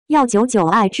要久久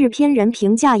爱制片人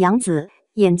评价杨紫，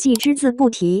演技只字不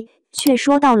提，却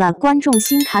说到了观众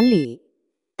心坎里。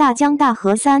大江大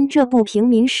河3这部平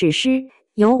民史诗，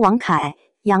由王凯、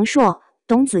杨烁、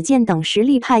董子健等实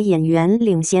力派演员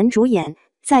领衔主演，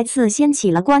再次掀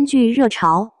起了观剧热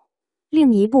潮。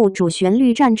另一部主旋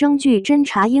律战争剧《侦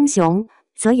察英雄》，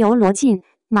则由罗晋、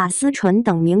马思纯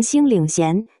等明星领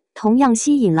衔，同样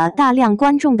吸引了大量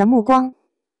观众的目光。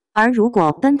而如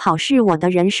果奔跑是我的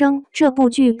人生，这部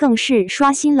剧更是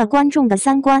刷新了观众的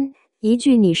三观，一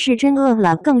句你是真饿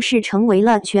了更是成为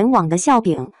了全网的笑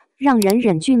柄，让人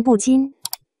忍俊不禁。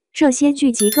这些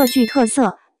剧集各具特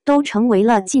色，都成为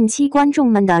了近期观众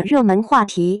们的热门话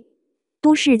题。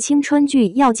都市青春剧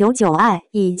《要久久爱》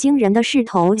以惊人的势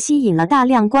头吸引了大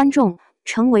量观众，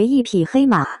成为一匹黑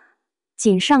马。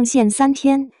仅上线3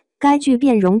天，该剧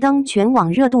便荣登全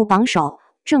网热度榜首，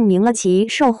证明了其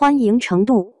受欢迎程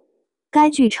度。该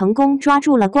剧成功抓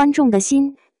住了观众的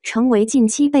心，成为近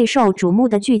期备受瞩目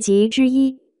的剧集之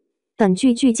一。本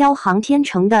剧聚焦航天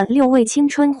城的6位青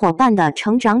春伙伴的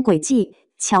成长轨迹，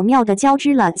巧妙地交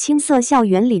织了青涩校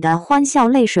园里的欢笑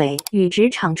泪水与职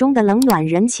场中的冷暖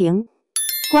人情。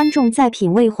观众在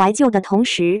品味怀旧的同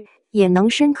时，也能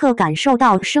深刻感受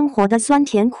到生活的酸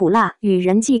甜苦辣与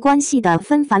人际关系的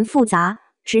纷繁复杂，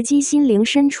直击心灵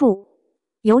深处。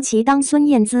尤其当孙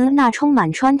燕姿那充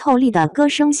满穿透力的歌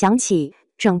声响起，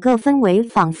整个氛围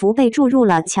仿佛被注入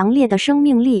了强烈的生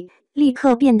命力，立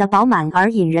刻变得饱满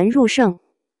而引人入胜。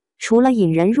除了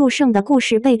引人入胜的故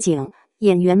事背景，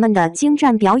演员们的精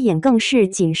湛表演更是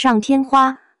锦上添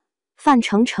花。范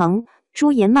丞丞、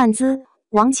朱颜曼姿、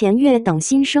王钱月等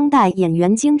新生代演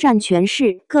员精湛诠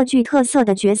释各具特色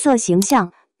的角色形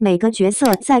象，每个角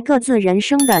色在各自人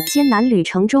生的艰难旅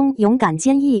程中勇敢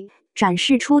坚毅，展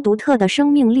示出独特的生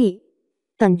命力。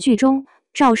本剧中，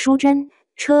赵淑珍、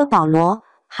车保罗、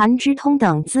韩之通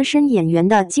等资深演员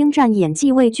的精湛演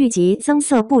技为剧集增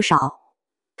色不少。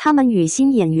他们与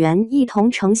新演员一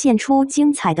同呈现出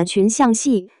精彩的群像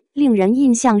戏，令人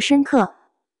印象深刻。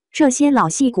这些老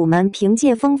戏骨们凭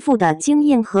借丰富的经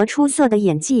验和出色的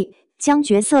演技，将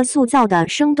角色塑造得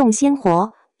生动鲜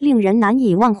活，令人难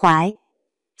以忘怀。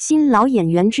新老演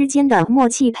员之间的默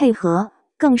契配合，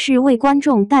更是为观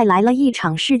众带来了一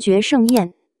场视觉盛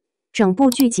宴。整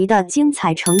部剧集的精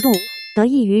彩程度，得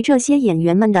益于这些演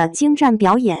员们的精湛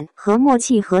表演和默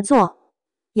契合作。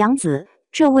杨紫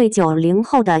这位90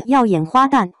后的耀眼花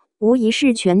旦，无疑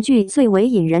是全剧最为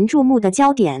引人注目的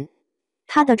焦点。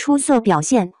她的出色表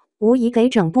现，无疑给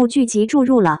整部剧集注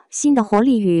入了新的活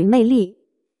力与魅力。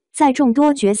在众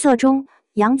多角色中，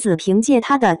杨紫凭借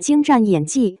她的精湛演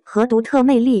技和独特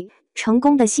魅力，成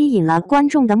功地吸引了观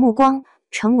众的目光，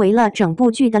成为了整部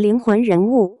剧的灵魂人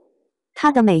物。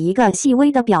她的每一个细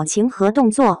微的表情和动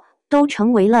作，都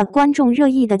成为了观众热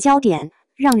议的焦点，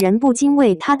让人不禁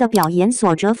为她的表演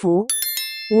所折服。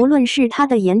无论是她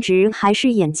的颜值还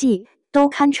是演技，都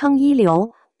堪称一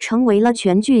流，成为了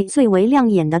全剧最为亮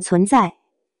眼的存在。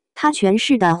她诠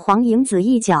释的黄迎子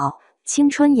一角，青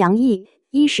春洋溢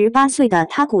，18岁的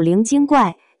她古灵精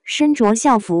怪，身着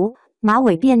校服，马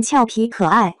尾辫俏皮可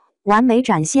爱，完美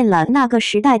展现了那个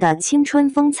时代的青春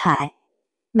风采。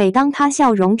每当她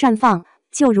笑容绽放，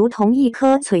就如同一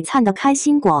颗璀璨的开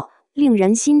心果，令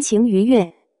人心情愉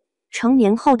悦。成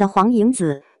年后的黄迎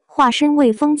子，化身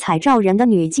为风采照人的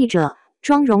女记者，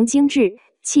妆容精致，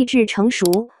气质成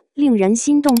熟，令人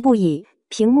心动不已。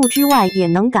屏幕之外也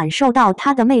能感受到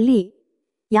她的魅力。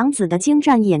杨紫的精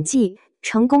湛演技，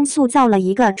成功塑造了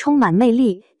一个充满魅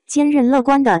力、坚韧乐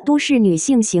观的都市女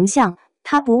性形象。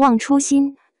她不忘初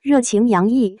心，热情洋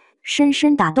溢，深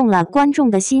深打动了观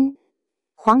众的心。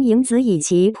黄迎子以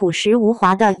其朴实无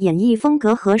华的演绎风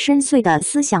格和深邃的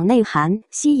思想内涵，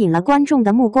吸引了观众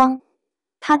的目光。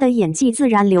她的演技自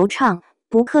然流畅，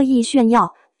不刻意炫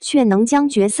耀，却能将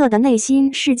角色的内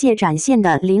心世界展现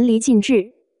得淋漓尽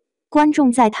致。观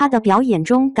众在她的表演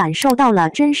中感受到了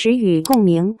真实与共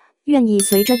鸣，愿意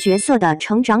随着角色的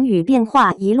成长与变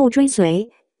化一路追随，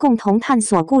共同探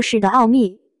索故事的奥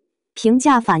秘。评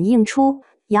价反映出，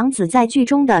杨紫在剧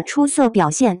中的出色表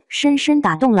现深深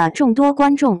打动了众多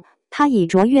观众，她以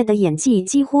卓越的演技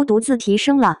几乎独自提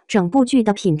升了整部剧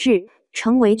的品质，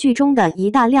成为剧中的一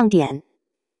大亮点。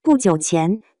不久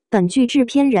前，本剧制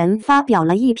片人发表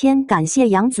了一篇感谢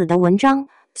杨紫的文章，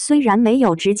虽然没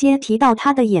有直接提到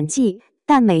她的演技，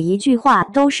但每一句话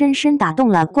都深深打动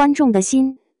了观众的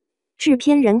心。制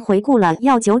片人回顾了《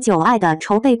要久久爱》的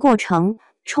筹备过程，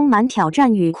充满挑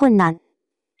战与困难。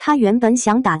他原本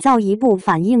想打造一部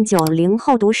反映90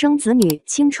后独生子女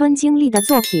青春经历的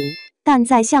作品，但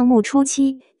在项目初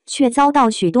期却遭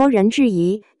到许多人质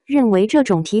疑，认为这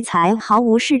种题材毫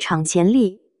无市场潜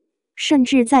力。甚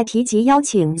至在提及邀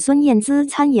请孙燕姿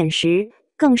参演时，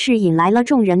更是引来了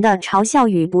众人的嘲笑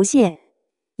与不屑。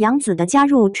杨紫的加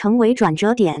入成为转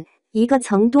折点，一个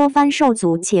曾多番受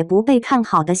阻且不被看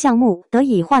好的项目得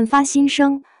以焕发新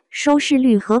生，收视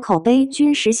率和口碑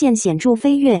均实现显著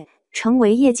飞跃，成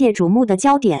为业界瞩目的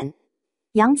焦点。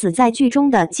杨紫在剧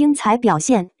中的精彩表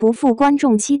现不负观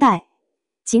众期待，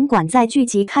尽管在剧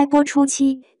集开播初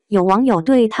期，有网友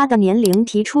对她的年龄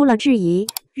提出了质疑，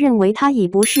认为她已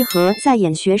不适合再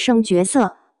演学生角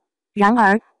色。然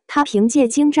而，她凭借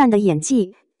精湛的演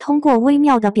技，通过微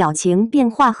妙的表情变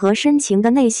化和深情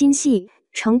的内心戏，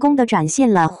成功地展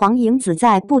现了黄颖子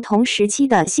在不同时期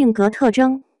的性格特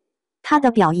征。她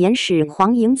的表演使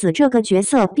黄颖子这个角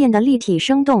色变得立体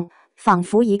生动，仿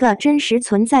佛一个真实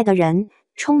存在的人，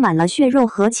充满了血肉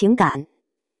和情感。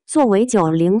作为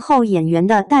90后演员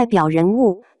的代表人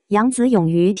物，杨紫勇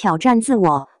于挑战自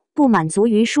我，不满足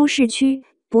于舒适区，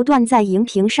不断在荧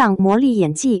屏上磨砺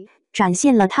演技，展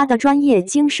现了她的专业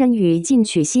精神与进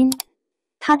取心。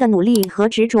她的努力和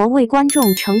执着为观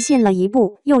众呈现了一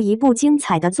部又一部精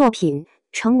彩的作品，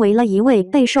成为了一位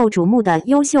备受瞩目的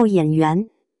优秀演员。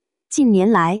近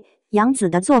年来，杨紫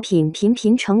的作品频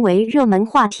频成为热门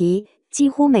话题，几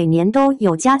乎每年都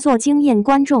有佳作惊艳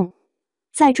观众。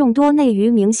在众多内娱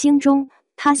明星中，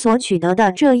她所取得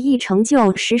的这一成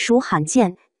就实属罕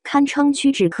见，堪称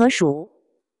屈指可数。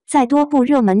在多部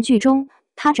热门剧中，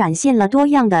她展现了多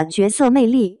样的角色魅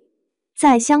力。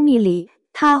在《香蜜》里，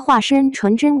她化身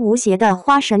纯真无邪的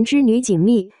花神之女锦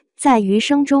觅；在《余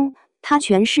生》中，她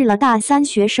诠释了大三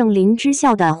学生林之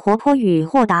校的活泼与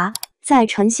豁达；在《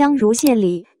沉香如屑》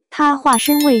里，她化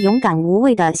身为勇敢无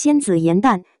畏的仙子颜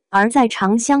淡；而在《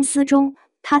长相思》中，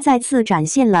她再次展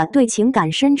现了对情感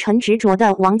深沉执着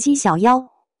的王姬小妖。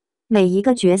每一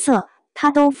个角色，她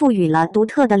都赋予了独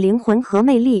特的灵魂和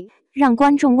魅力，让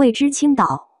观众为之倾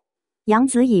倒。杨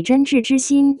紫以真挚之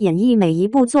心演绎每一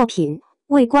部作品，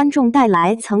为观众带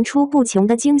来层出不穷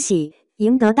的惊喜，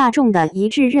赢得大众的一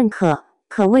致认可，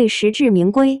可谓实至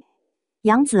名归。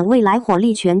杨紫未来火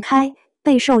力全开，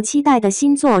备受期待的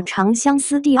新作《长相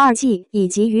思》第2季以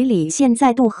及与李现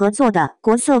再度合作的《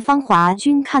国色芳华》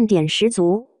均看点十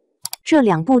足。这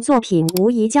2部作品无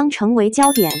疑将成为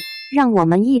焦点，让我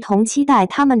们一同期待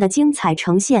他们的精彩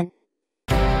呈现。